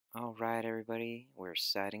All right, everybody, we're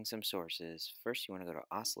citing some sources. First, you want to go to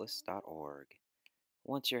oslis.org.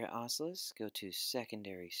 Once you're at Oslis, go to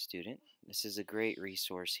Secondary Student. This is a great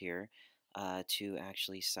resource here to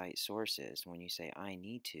actually cite sources. When you say I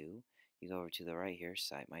need to, you go over to the right here,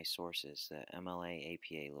 Cite My Sources, the MLA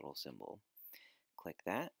APA little symbol. Click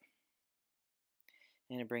that,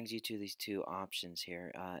 and it brings you to these two options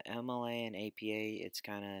here. MLA and APA, it's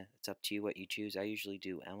up to you what you choose. I usually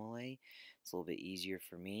do MLA. It's a little bit easier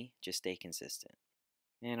for me. Just stay consistent.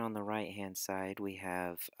 And on the right hand side, we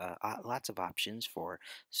have lots of options for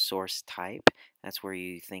source type. That's where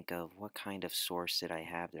you think of what kind of source did I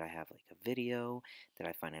have? Did I have like a video? Did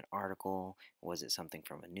I find an article? Was it something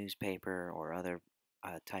from a newspaper or other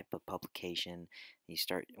type of publication?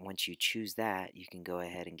 Once you choose that, you can go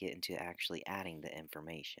ahead and get into actually adding the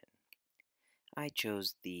information. I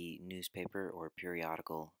chose the newspaper or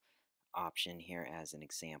periodical option here as an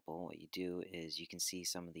example. What you do is you can see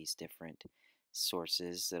some of these different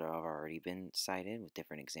sources that have already been cited with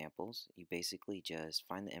different examples. You basically just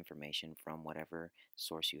find the information from whatever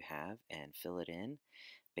source you have and fill it in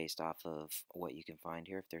based off of what you can find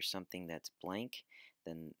here. If there's something that's blank,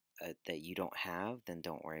 then that you don't have, then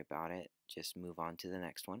don't worry about it. Just move on to the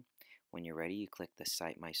next one. When you're ready, you click the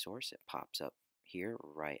Cite My Source. It pops up here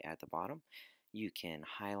right at the bottom. You can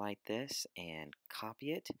highlight this and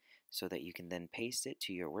copy it so that you can then paste it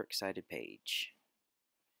to your works cited page.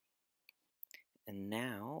 And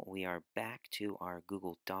now we are back to our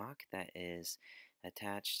Google Doc that is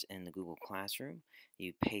attached in the Google Classroom.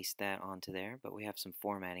 You paste that onto there, but we have some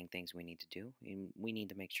formatting things we need to do. We need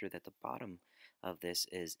to make sure that the bottom of this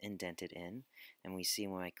is indented in, and we see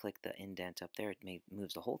when I click the indent up there, it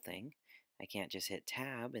moves the whole thing. I can't just hit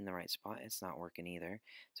tab in the right spot, it's not working either.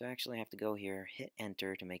 So I actually have to go here, hit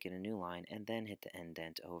enter to make it a new line, and then hit the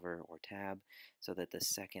indent over or tab so that the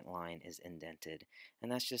second line is indented.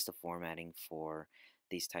 And that's just the formatting for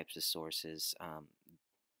these types of sources.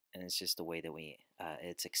 And it's just the way that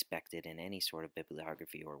it's expected in any sort of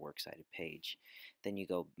bibliography or works cited page. Then you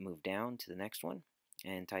go move down to the next one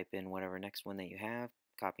and type in whatever next one that you have,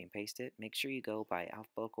 copy and paste it. Make sure you go by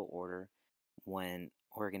alphabetical order when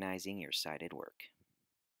organizing your cited work.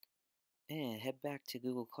 And head back to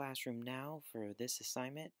Google Classroom now for this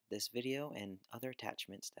assignment, this video, and other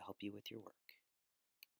attachments to help you with your work.